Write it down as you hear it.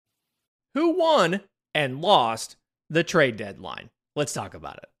Who won and lost the trade deadline? Let's talk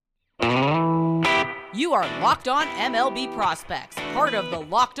about it. You are Locked On MLB Prospects, part of the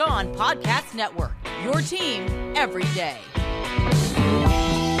Locked On Podcast Network, your team every day.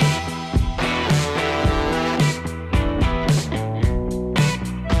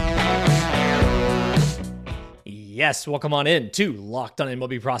 Yes, welcome on in to Locked On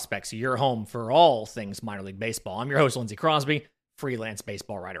MLB Prospects, your home for all things minor league baseball. I'm your host, Lindsey Crosby, freelance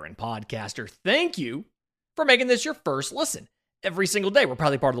baseball writer and podcaster. Thank you for making this your first listen. Every single day, we're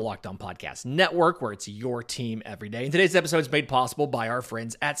probably part of the Locked On Podcast Network, where it's your team every day. And today's episode is made possible by our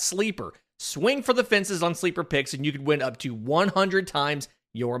friends at Sleeper. Swing for the fences on Sleeper picks, and you could win up to 100 times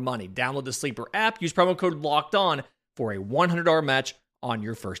your money. Download the Sleeper app, use promo code Locked On for a $100 match on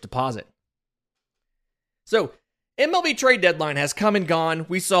your first deposit. So, MLB trade deadline has come and gone.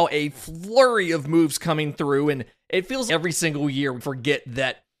 We saw a flurry of moves coming through, and it feels every single year we forget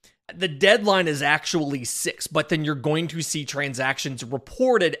that the deadline is actually 6, but then you're going to see transactions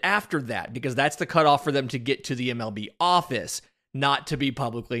reported after that because that's the cutoff for them to get to the MLB office, not to be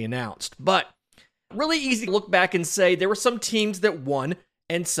publicly announced. But really easy to look back and say there were some teams that won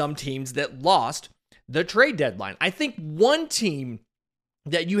and some teams that lost the trade deadline. I think one team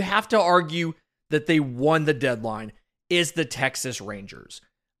that you have to argue that they won the deadline is the Texas Rangers.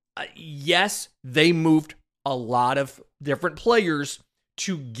 Yes, they moved a lot of different players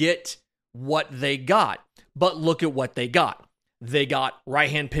to get what they got, but look at what they got. They got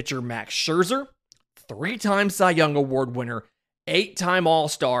right-hand pitcher Max Scherzer, 3-time Cy Young Award winner, 8-time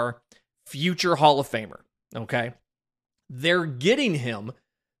All-Star, future Hall of Famer, okay? They're getting him.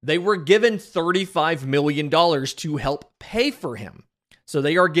 They were given $35 million to help pay for him. So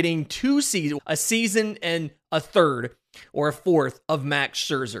they are getting 2 seasons, a season and a third or a fourth of Max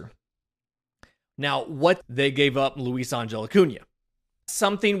Scherzer. Now, what they gave up Luis Angel Acuna.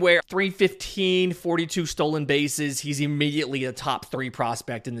 Something where 315, 42 stolen bases, he's immediately a top 3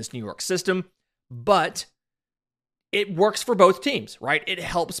 prospect in this New York system. But it works for both teams, right? It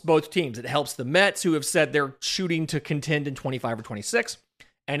helps both teams. It helps the Mets, who have said they're shooting to contend in 25 or 26.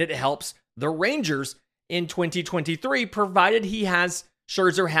 And it helps the Rangers in 2023, provided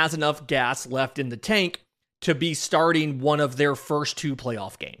Scherzer has enough gas left in the tank to be starting one of their first 2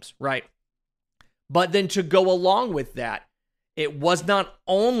 playoff games, right? But then to go along with that, it was not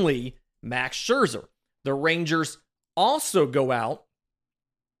only Max Scherzer. The Rangers also go out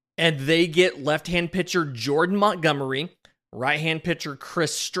and they get left-hand pitcher Jordan Montgomery, right-hand pitcher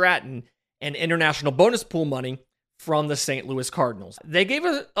Chris Stratton, and international bonus pool money from the St. Louis Cardinals. They gave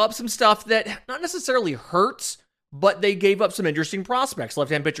up some stuff that not necessarily hurts, but they gave up some interesting prospects.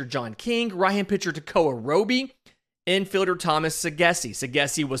 Left-hand pitcher John King, right-hand pitcher Tekoa Roby, infielder Thomas Segesi.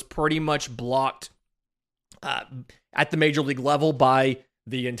 Segesi was pretty much blocked at the major league level by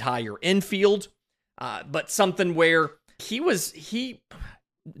the entire infield, but something where he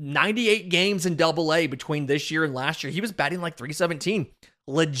 98 games in Double-A between this year and last year. He was batting like .317.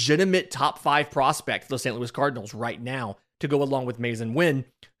 Legitimate top 5 prospect for the St. Louis Cardinals right now to go along with Mason Wynn,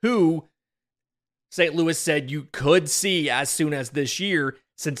 who St. Louis said you could see as soon as this year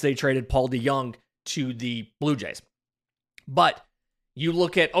since they traded Paul DeJong to the Blue Jays. But you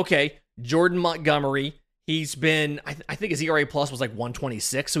look at, okay, Jordan Montgomery, he's been, I think his ERA plus was like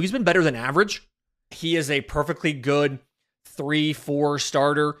 126, so he's been better than average. He is a perfectly good 3-4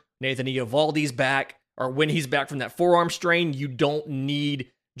 starter. Nathan Eovaldi's back, or when he's back from that forearm strain, you don't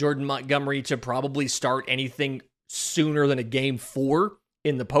need Jordan Montgomery to probably start anything sooner than a game 4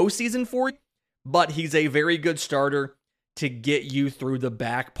 in the postseason for you. But he's a very good starter to get you through the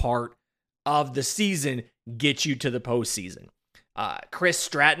back part of the season, get you to the postseason. Chris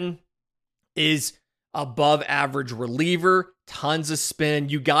Stratton is above average reliever, tons of spin.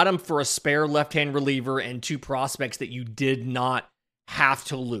 You got him for a spare left-hand reliever and 2 prospects that you did not have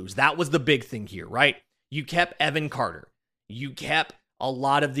to lose. That was the big thing here, right? You kept Evan Carter. You kept a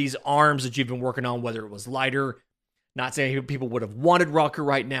lot of these arms that you've been working on, whether it was Leiter. Not saying people would have wanted Rocker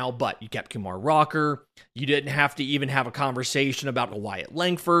right now, but you kept Kumar Rocker. You didn't have to even have a conversation about a Wyatt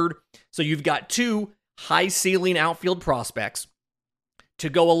Langford. So you've got 2 high-ceiling outfield prospects to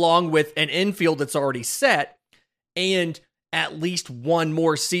go along with an infield that's already set and at least 1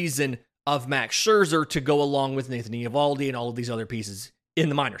 more season of Max Scherzer to go along with Nathan Eovaldi and all of these other pieces in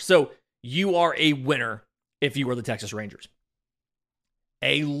the minors. So you are a winner if you were the Texas Rangers.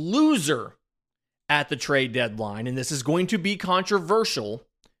 A loser at the trade deadline, and this is going to be controversial,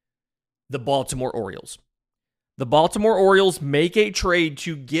 the Baltimore Orioles. The Baltimore Orioles make a trade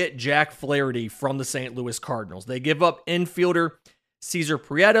to get Jack Flaherty from the St. Louis Cardinals. They give up infielder Cesar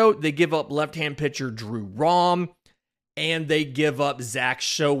Prieto. They give up left-hand pitcher Drew Rom. and they give up Zach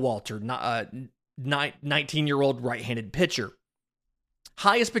Showalter, 19-year-old right-handed pitcher.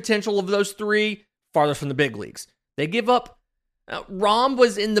 Highest potential of those three, farthest from the big leagues. They give up, Rom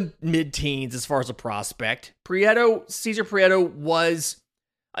was in the mid-teens as far as a prospect. Cesar Prieto was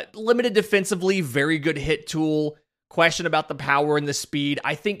limited defensively, very good hit tool. Question about the power and the speed.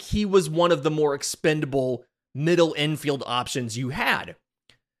 I think he was one of the more expendable middle infield options you had.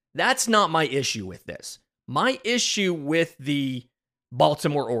 That's not my issue with this. My issue with the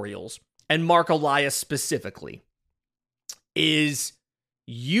Baltimore Orioles, and Mark Elias specifically, is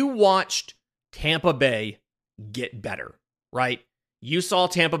you watched Tampa Bay get better, right? You saw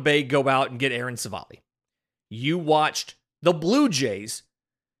Tampa Bay go out and get Aaron Savali. You watched the Blue Jays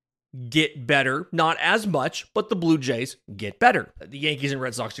get better, not as much, but the Blue Jays get better. The Yankees and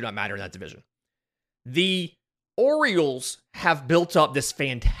Red Sox do not matter in that division. The Orioles have built up this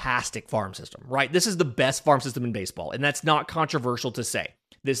fantastic farm system, right? This is the best farm system in baseball, and that's not controversial to say.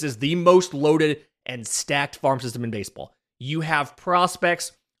 This is the most loaded and stacked farm system in baseball. You have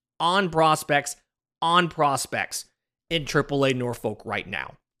prospects on prospects on prospects in AAA Norfolk right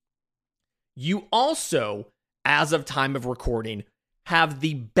now. You also, as of time of recording, have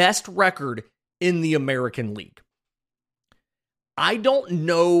the best record in the American League. I don't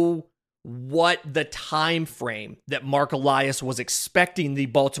know what the time frame that Mark Elias was expecting the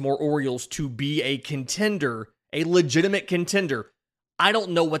Baltimore Orioles to be a contender, a legitimate contender. I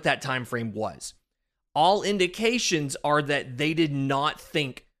don't know what that time frame was. All indications are that they did not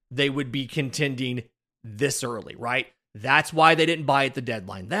think they would be contending this early, right? That's why they didn't buy at the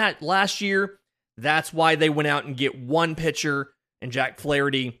deadline. That last year, that's why they went out and get one pitcher and Jack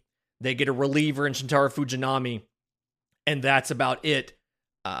Flaherty. They get a reliever in Shintaro Fujinami, and that's about it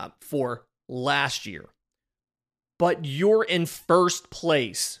for last year. But you're in first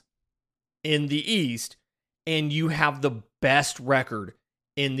place in the East, and you have the best record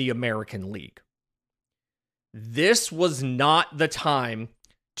in the American League. This was not the time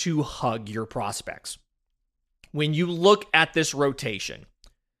to hug your prospects. When you look at this rotation,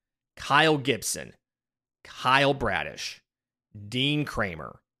 Kyle Gibson, Kyle Bradish, Dean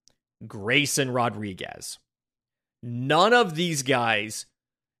Kramer, Grayson Rodriguez. None of these guys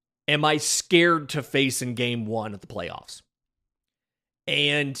am I scared to face in game one of the playoffs.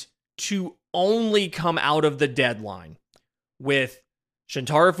 And to only come out of the deadline with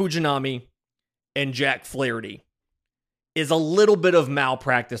Shintaro Fujinami and Jack Flaherty is a little bit of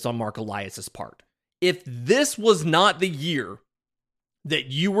malpractice on Mark Elias' part. If this was not the year that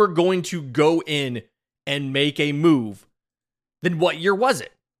you were going to go in and make a move, then what year was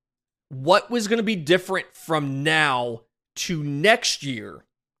it? What was going to be different from now to next year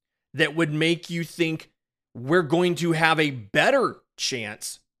that would make you think we're going to have a better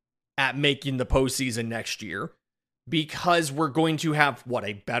chance at making the postseason next year because we're going to have,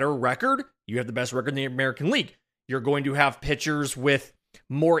 a better record? You have the best record in the American League. You're going to have pitchers with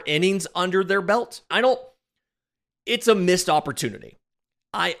more innings under their belt. It's a missed opportunity.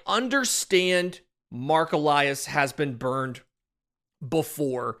 I understand Mark Elias has been burned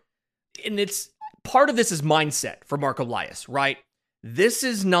before, and it's part of this is mindset for Mark Elias, right? This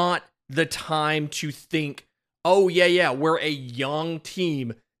is not the time to think, we're a young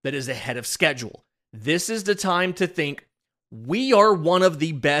team that is ahead of schedule. This is the time to think we are one of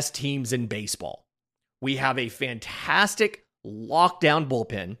the best teams in baseball. We have a fantastic lockdown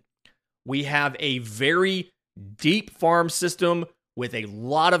bullpen. We have a very deep farm system with a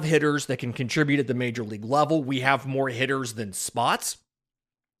lot of hitters that can contribute at the major league level. We have more hitters than spots.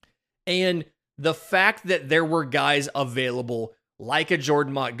 And the fact that there were guys available like a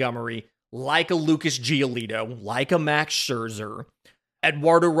Jordan Montgomery, like a Lucas Giolito, like a Max Scherzer,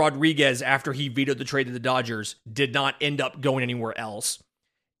 Eduardo Rodriguez, after he vetoed the trade to the Dodgers, did not end up going anywhere else.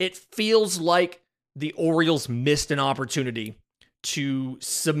 It feels like the Orioles missed an opportunity to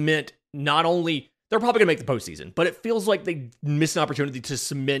cement not only, they're probably going to make the postseason, but it feels like they missed an opportunity to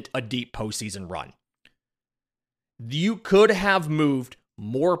cement a deep postseason run. You could have moved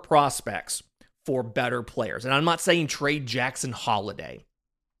more prospects for better players. And I'm not saying trade Jackson Holiday,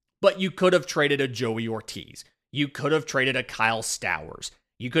 but you could have traded a Joey Ortiz. You could have traded a Kyle Stowers.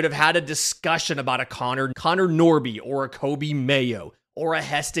 You could have had a discussion about a Connor Norby or a Kobe Mayo or a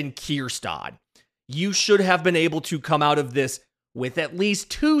Heston Kierstad. You should have been able to come out of this with at least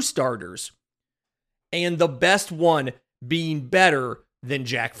two starters, and the best one being better than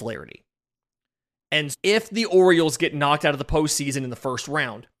Jack Flaherty. And if the Orioles get knocked out of the postseason in the first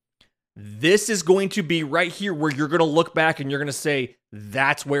round, this is going to be right here where you're going to look back and you're going to say,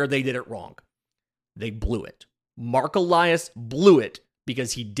 that's where they did it wrong. They blew it. Mark Elias blew it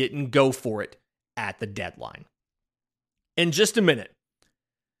because he didn't go for it at the deadline. in just a minute.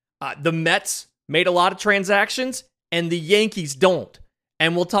 The Mets made a lot of transactions, and the Yankees don't.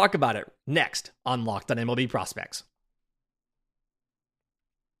 And we'll talk about it next on Locked on MLB Prospects.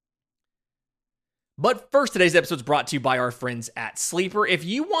 But first, today's episode is brought to you by our friends at Sleeper. If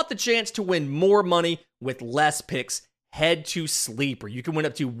you want the chance to win more money with less picks, head to Sleeper. You can win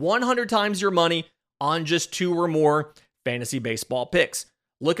up to 100 times your money on just 2 or more fantasy baseball picks.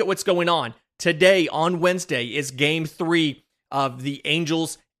 Look at what's going on. Today, on Wednesday, is Game 3 of the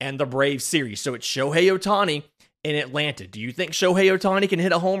Angels and the Braves series. So it's Shohei Ohtani in Atlanta. Do you think Shohei Ohtani can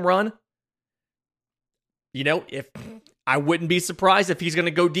hit a home run? You know, if I wouldn't be surprised if he's going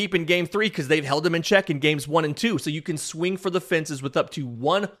to go deep in Game 3 because they've held him in check in Games 1 and 2. So you can swing for the fences with up to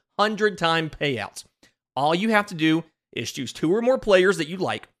 100-time payouts. All you have to do is choose 2 or more players that you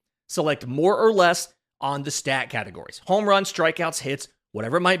like, select more or less on the stat categories. Home runs, strikeouts, hits,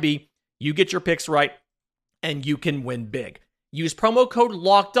 whatever it might be. You get your picks right, and you can win big. Use promo code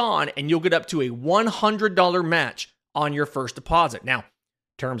LOCKEDON, and you'll get up to a $100 match on your first deposit. Now,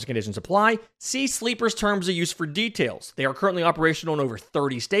 terms and conditions apply. See Sleeper's terms of use for details. They are currently operational in over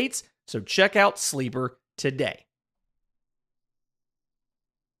 30 states, so check out Sleeper today.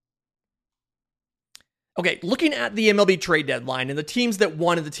 Okay, looking at the MLB trade deadline and the teams that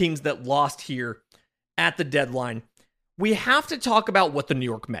won and the teams that lost here at the deadline, we have to talk about what the New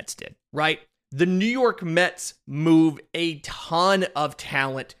York Mets did, right? The New York Mets move a ton of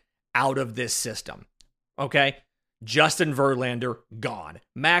talent out of this system, okay? Justin Verlander, gone.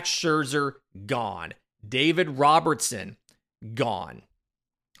 Max Scherzer, gone. David Robertson, gone.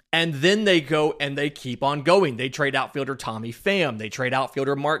 And then they go and they keep on going. They trade outfielder Tommy Pham. They trade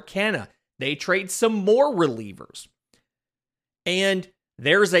outfielder Mark Canha. They trade some more relievers. And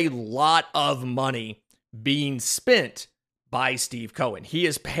there's a lot of money being spent by Steve Cohen. He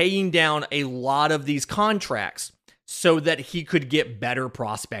is paying down a lot of these contracts so that he could get better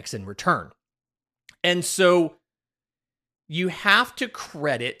prospects in return. And so you have to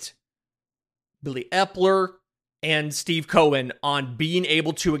credit Billy Epler and Steve Cohen on being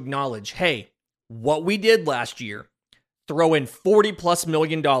able to acknowledge, hey, what we did last year, throw in $40+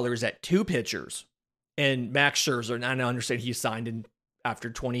 million at 2 pitchers and Max Scherzer, and I understand he signed in after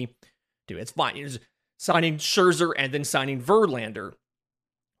 22. It's fine. It was signing Scherzer and then signing Verlander.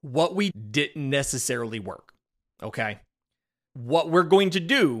 What we didn't necessarily work, okay? What we're going to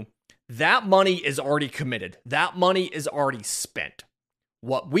do, that money is already committed. That money is already spent.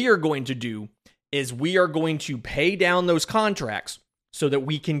 What we are going to do is we are going to pay down those contracts so that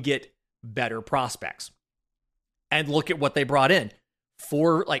we can get better prospects. And look at what they brought in.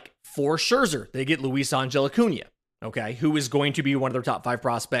 For Scherzer, they get Luis Angel Acuna, okay, who is going to be one of their top 5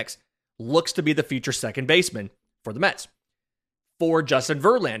 prospects, looks to be the future second baseman for the Mets. For Justin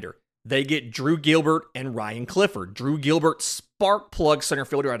Verlander, they get Drew Gilbert and Ryan Clifford. Drew Gilbert, spark plug center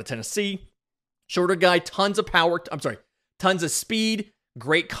fielder out of Tennessee. Shorter guy, tons of speed,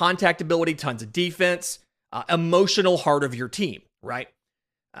 great contact ability, tons of defense, emotional heart of your team, right?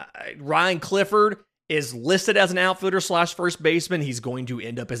 Ryan Clifford is listed as an outfielder / first baseman. He's going to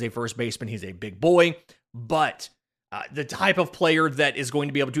end up as a first baseman. He's a big boy, but the type of player that is going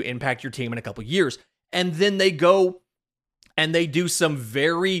to be able to impact your team in a couple years. And then they go and they do some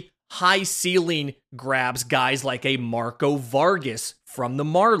very high ceiling grabs, guys like a Marco Vargas from the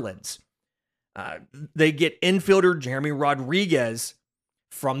Marlins. They get infielder Jeremy Rodriguez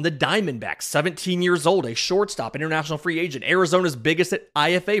from the Diamondbacks, 17 years old, a shortstop, international free agent, Arizona's biggest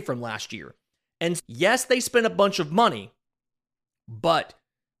IFA from last year. And yes, they spent a bunch of money, but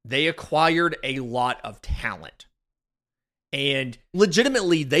they acquired a lot of talent. And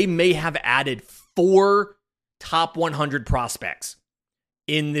legitimately, they may have added 4 top 100 prospects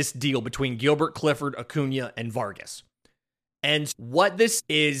in this deal between Gilbert, Clifford, Acuna, and Vargas. And what this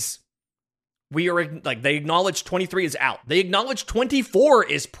is, they acknowledge 23 is out. They acknowledge 24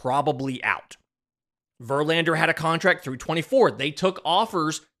 is probably out. Verlander had a contract through 24. They took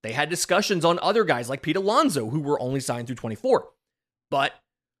offers. They had discussions on other guys like Pete Alonso, who were only signed through 24. But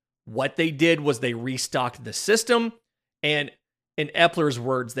what they did was they restocked the system. And in Epler's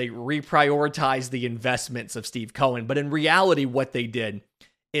words, they reprioritized the investments of Steve Cohen. But in reality, what they did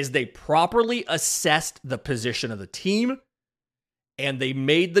is they properly assessed the position of the team, and they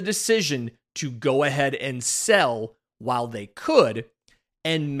made the decision to go ahead and sell while they could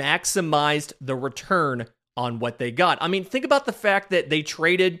and maximized the return on what they got. I mean, think about the fact that they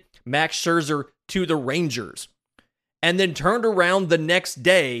traded Max Scherzer to the Rangers and then turned around the next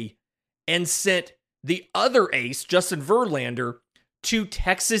day and sent the other ace, Justin Verlander, to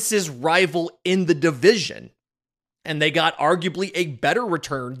Texas's rival in the division. And they got arguably a better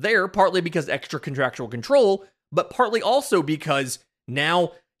return there, partly because extra contractual control, but partly also because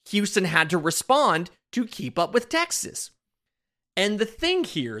now Houston had to respond to keep up with Texas. And the thing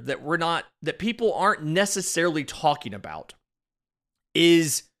here that people aren't necessarily talking about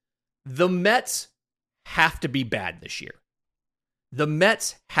is the Mets have to be bad this year. The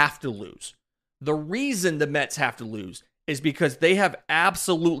Mets have to lose. The reason the Mets have to lose is because they have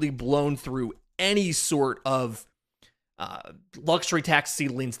absolutely blown through any sort of luxury tax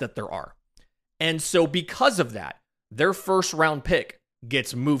ceilings that there are. And so because of that, their first round pick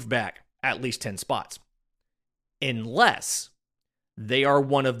gets moved back at least 10 spots. Unless they are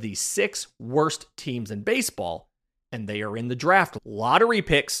one of the 6 worst teams in baseball and they are in the draft. Lottery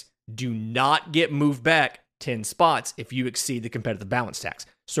picks do not get moved back 10 spots if you exceed the competitive balance tax.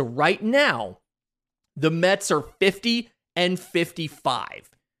 So right now, the Mets are 50-55.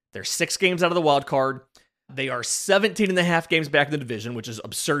 They're 6 games out of the wild card. They are 17 and a half games back in the division, which is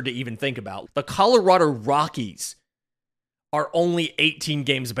absurd to even think about. The Colorado Rockies are only 18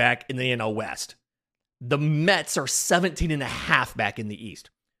 games back in the NL West. The Mets are 17 and a half back in the East.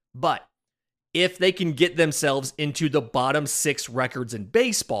 But if they can get themselves into the bottom 6 records in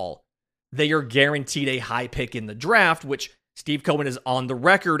baseball, they are guaranteed a high pick in the draft, which Steve Cohen is on the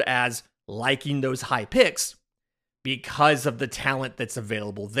record as liking those high picks because of the talent that's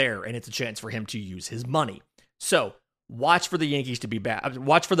available there, and it's a chance for him to use his money. So, watch for the Yankees to be bad.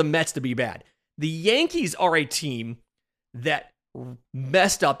 Watch for the Mets to be bad. The Yankees are a team that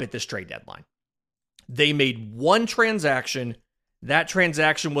messed up at this trade deadline. They made one transaction. That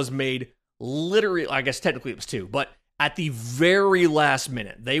transaction was made literally, I guess technically it was 2, but at the very last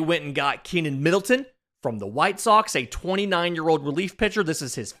minute, they went and got Keenan Middleton from the White Sox, a 29-year-old relief pitcher. This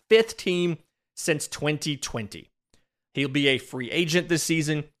is his 5th team since 2020. He'll be a free agent this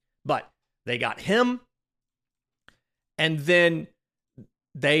season, but they got him, and then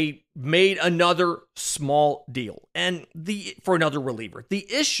they made another small deal for another reliever.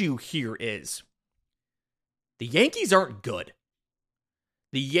 The issue here is the Yankees aren't good.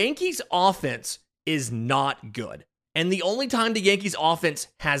 The Yankees offense is not good. And the only time the Yankees offense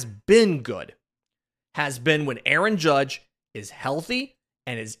has been good has been when Aaron Judge is healthy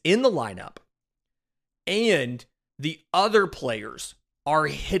and is in the lineup, and the other players are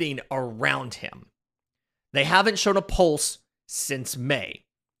hitting around him. They haven't shown a pulse since May.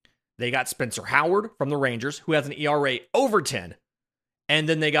 They got Spencer Howard from the Rangers, who has an ERA over 10, and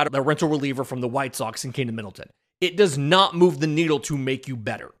then they got a rental reliever from the White Sox in Keenan Middleton. It does not move the needle to make you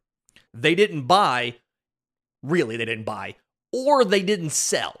better. They didn't buy, or they didn't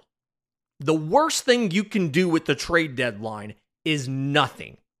sell. The worst thing you can do with the trade deadline is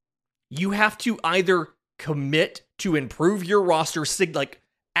nothing. You have to either commit to improve your roster,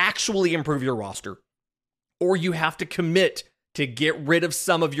 actually improve your roster, or you have to commit to get rid of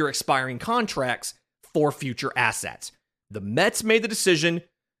some of your expiring contracts for future assets. The Mets made the decision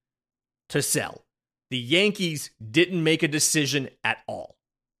to sell. The Yankees didn't make a decision at all.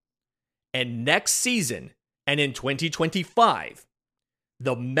 And next season, and in 2025,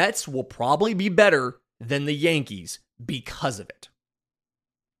 the Mets will probably be better than the Yankees because of it.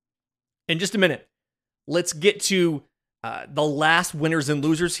 In just a minute, let's get to the last winners and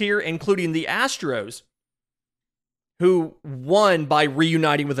losers here, including the Astros, who won by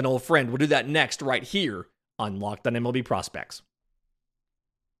reuniting with an old friend. We'll do that next right here on Locked on MLB Prospects.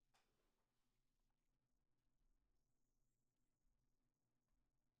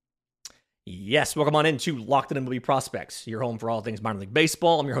 Yes, welcome on into Locked on MLB Prospects, your home for all things minor league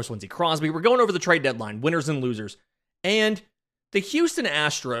baseball. I'm your host, Lindsey Crosby. We're going over the trade deadline, winners and losers. And the Houston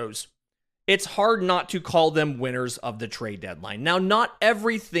Astros, it's hard not to call them winners of the trade deadline. Now, not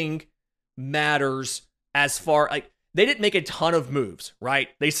everything matters as far, they didn't make a ton of moves, right?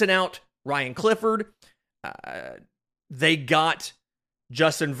 They sent out Ryan Clifford. They got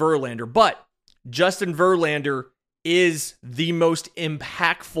Justin Verlander, but Justin Verlander is the most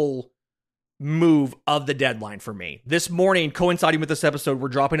impactful move of the deadline for me. This morning, coinciding with this episode, we're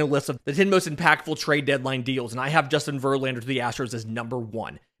dropping a list of the 10 most impactful trade deadline deals, and I have Justin Verlander to the Astros as number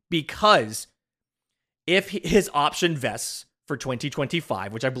 1, because if his option vests for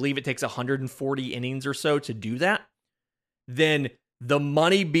 2025, which I believe it takes 140 innings or so to do that, then the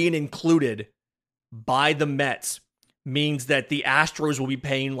money being included by the Mets means that the Astros will be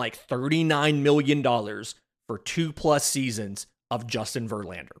paying like $39 million for 2+ seasons of Justin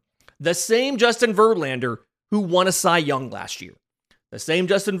Verlander. The same Justin Verlander who won a Cy Young last year. The same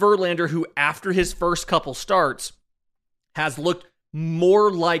Justin Verlander who, after his first couple starts, has looked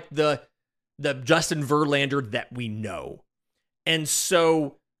more like the Justin Verlander that we know. And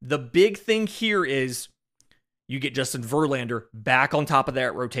so the big thing here is you get Justin Verlander back on top of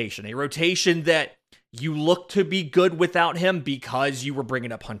that rotation. A rotation that You look to be good without him because you were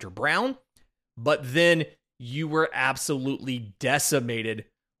bringing up Hunter Brown, but then you were absolutely decimated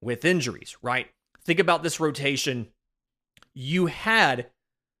with injuries, right? Think about this rotation. You had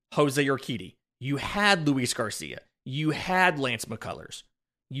Jose Urquidy. You had Luis Garcia. You had Lance McCullers.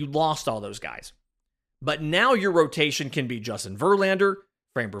 You lost all those guys. But now your rotation can be Justin Verlander,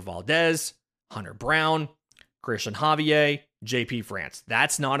 Framber Valdez, Hunter Brown, Christian Javier, JP France.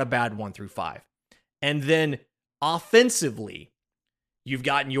 That's not a bad 1 through 5. And then offensively, you've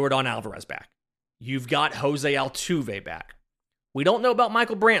gotten Yordan Alvarez back. You've got Jose Altuve back. We don't know about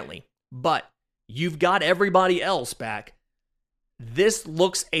Michael Brantley, but you've got everybody else back. This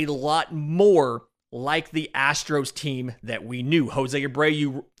looks a lot more like the Astros team that we knew. Jose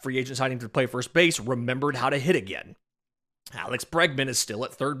Abreu, free agent signing to play first base, remembered how to hit again. Alex Bregman is still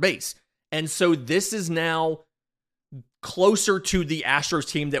at third base. And so this is now closer to the Astros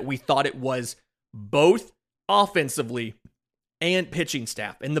team that we thought it was, both offensively and pitching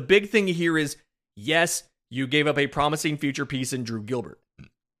staff. And the big thing here is, yes, you gave up a promising future piece in Drew Gilbert.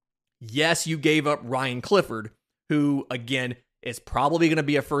 Yes, you gave up Ryan Clifford, who, again, is probably going to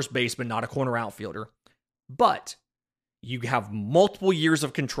be a first baseman, not a corner outfielder. But you have multiple years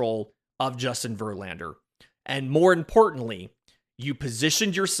of control of Justin Verlander. And more importantly, you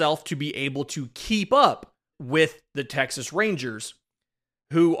positioned yourself to be able to keep up with the Texas Rangers,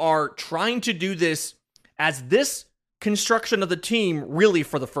 who are trying to do this as this construction of the team really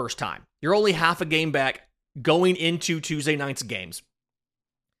for the first time. You're only half a game back going into Tuesday night's games.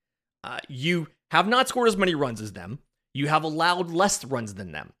 You have not scored as many runs as them. You have allowed less runs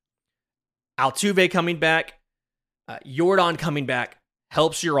than them. Altuve coming back, Yordan coming back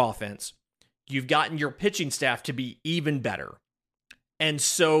helps your offense. You've gotten your pitching staff to be even better. And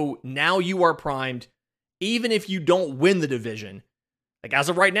so now you are primed, even if you don't win the division. Like as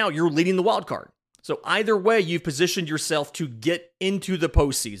of right now, you're leading the wild card. So either way, you've positioned yourself to get into the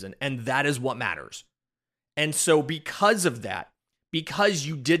postseason, and that is what matters. And so because of that, because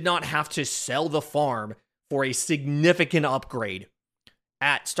you did not have to sell the farm for a significant upgrade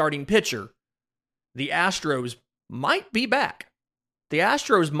at starting pitcher, the Astros might be back. The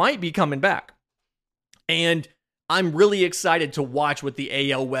Astros might be coming back. And I'm really excited to watch what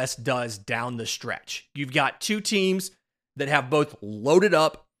the AL West does down the stretch. You've got two teams that have both loaded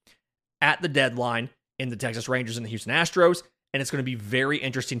up at the deadline in the Texas Rangers and the Houston Astros, and it's going to be very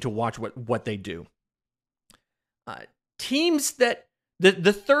interesting to watch what they do. Teams that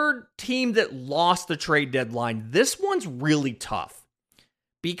the third team that lost the trade deadline, this one's really tough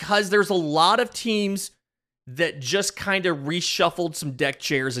because there's a lot of teams that just kind of reshuffled some deck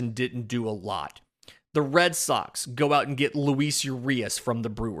chairs and didn't do a lot. The Red Sox go out and get Luis Urias from the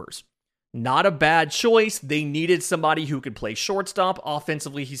Brewers. Not a bad choice. They needed somebody who could play shortstop.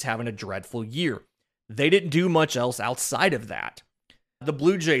 Offensively, he's having a dreadful year. They didn't do much else outside of that. The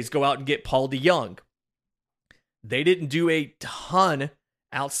Blue Jays go out and get Paul DeJong. They didn't do a ton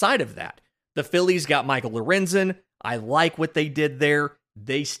outside of that. The Phillies got Michael Lorenzen. I like what they did there.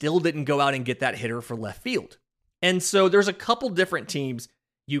 They still didn't go out and get that hitter for left field. And so there's a couple different teams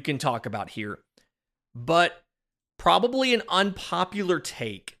you can talk about here. But probably an unpopular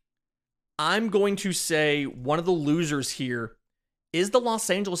take, I'm going to say one of the losers here is the Los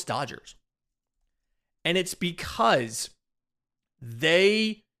Angeles Dodgers. And it's because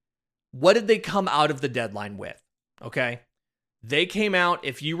what did they come out of the deadline with? Okay. They came out,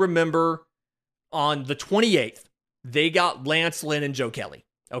 if you remember, on the 28th, they got Lance Lynn and Joe Kelly.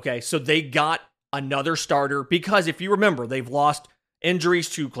 Okay. So they got another starter because if you remember, they've lost injuries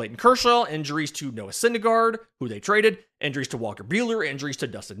to Clayton Kershaw, injuries to Noah Syndergaard, who they traded, injuries to Walker Buehler, injuries to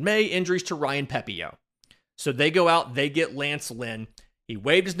Dustin May, injuries to Ryan Pepio. So they go out, they get Lance Lynn. He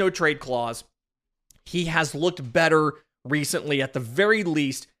waived his no-trade clause. He has looked better recently. At the very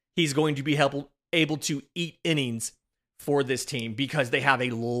least, he's going to be able to eat innings for this team because they have a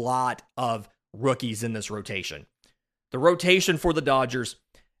lot of rookies in this rotation. The rotation for the Dodgers,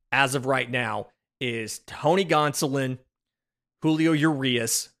 as of right now, is Tony Gonsolin, Julio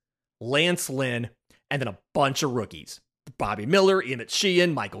Urias, Lance Lynn, and then a bunch of rookies. Bobby Miller, Emmett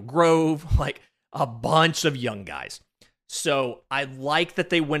Sheehan, Michael Grove, like a bunch of young guys. So I like that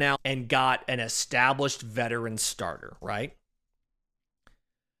they went out and got an established veteran starter, right?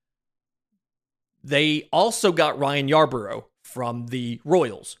 They also got Ryan Yarbrough from the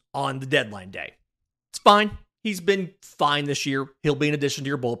Royals on the deadline day. It's fine. He's been fine this year. He'll be an addition to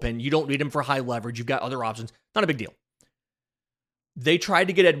your bullpen. You don't need him for high leverage. You've got other options. Not a big deal. They tried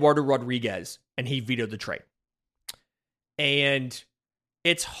to get Eduardo Rodriguez, and he vetoed the trade. And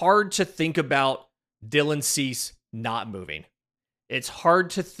it's hard to think about Dylan Cease not moving. It's hard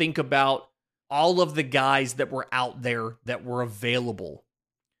to think about all of the guys that were out there that were available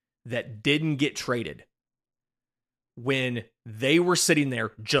that didn't get traded when they were sitting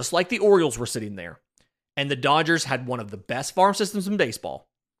there, just like the Orioles were sitting there, and the Dodgers had one of the best farm systems in baseball,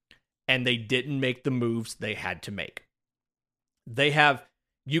 and they didn't make the moves they had to make. They have,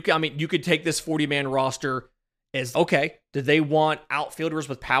 you could take this 40-man roster as, okay, do they want outfielders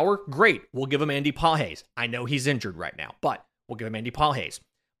with power? Great. We'll give them Andy Pages. I know he's injured right now, but we'll give him Andy Pages.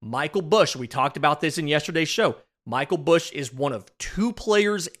 Michael Busch, we talked about this in yesterday's show. Michael Busch is one of 2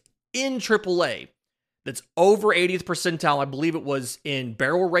 players in AAA that's over 80th percentile, I believe it was, in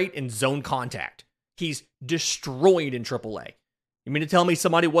barrel rate and zone contact. He's destroyed in AAA. You mean to tell me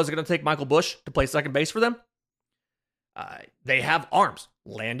somebody wasn't going to take Michael Busch to play second base for them? They have arms.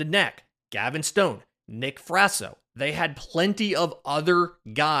 Landon Knack, Gavin Stone, Nick Frasso. They had plenty of other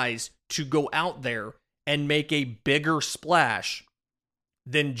guys to go out there and make a bigger splash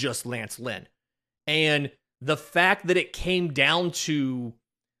than just Lance Lynn. And the fact that it came down to,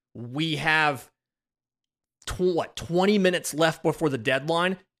 we have 20 minutes left before the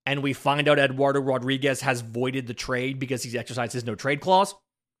deadline, and we find out Eduardo Rodriguez has voided the trade because he's exercised his no trade clause.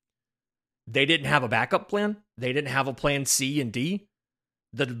 They didn't have a backup plan. They didn't have a plan C and D.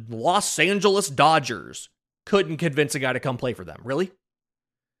 The Los Angeles Dodgers couldn't convince a guy to come play for them. Really?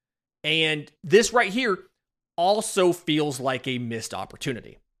 And this right here also feels like a missed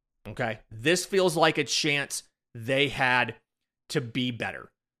opportunity. Okay? This feels like a chance they had to be better.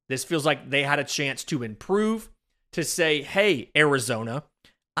 This feels like they had a chance to improve, to say, hey, Arizona,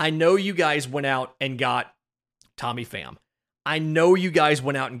 I know you guys went out and got Tommy Pham. I know you guys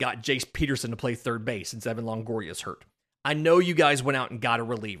went out and got Jace Peterson to play third base since Evan Longoria's hurt. I know you guys went out and got a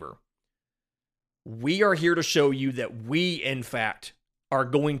reliever. We are here to show you that we, in fact, are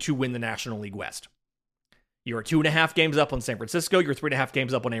going to win the National League West. You're 2.5 games up on San Francisco. You're 3.5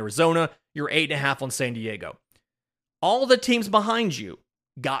 games up on Arizona. You're 8.5 on San Diego. All the teams behind you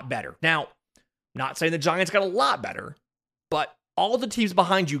got better. Now, not saying the Giants got a lot better, but all the teams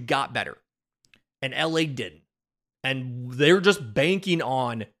behind you got better. And LA didn't. And they're just banking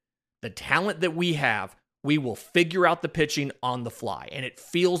on the talent that we have. We will figure out the pitching on the fly. And it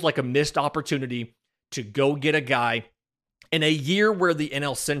feels like a missed opportunity to go get a guy in a year where the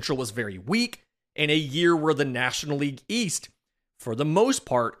NL Central was very weak, in a year where the National League East, for the most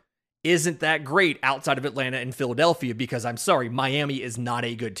part, isn't that great outside of Atlanta and Philadelphia, because I'm sorry, Miami is not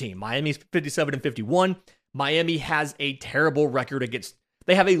a good team. Miami's 57-51. Miami has a terrible record against,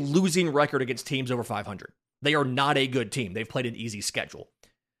 they have a losing record against teams over 500. They are not a good team. They've played an easy schedule.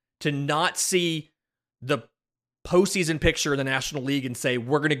 To not see the postseason picture in the National League and say,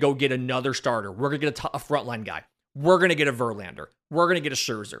 we're going to go get another starter. We're going to get a frontline guy. We're going to get a Verlander. We're going to get a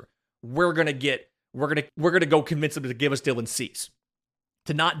Scherzer. We're going to go convince them to give us Dylan Cease.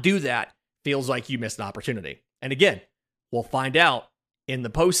 To not do that feels like you missed an opportunity. And again, we'll find out in the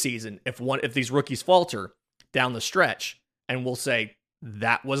postseason if these rookies falter down the stretch, and we'll say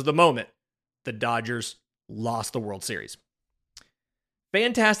that was the moment the Dodgers lost the World Series.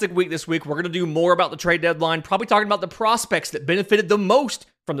 Fantastic week this week. We're going to do more about the trade deadline, probably talking about the prospects that benefited the most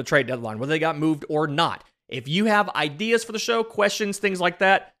from the trade deadline, whether they got moved or not. If you have ideas for the show, questions, things like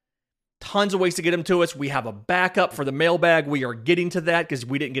that, tons of ways to get them to us. We have a backup for the mailbag. We are getting to that because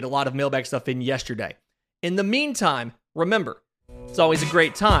we didn't get a lot of mailbag stuff in yesterday. In the meantime, remember, it's always a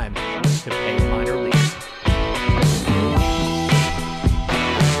great time to pay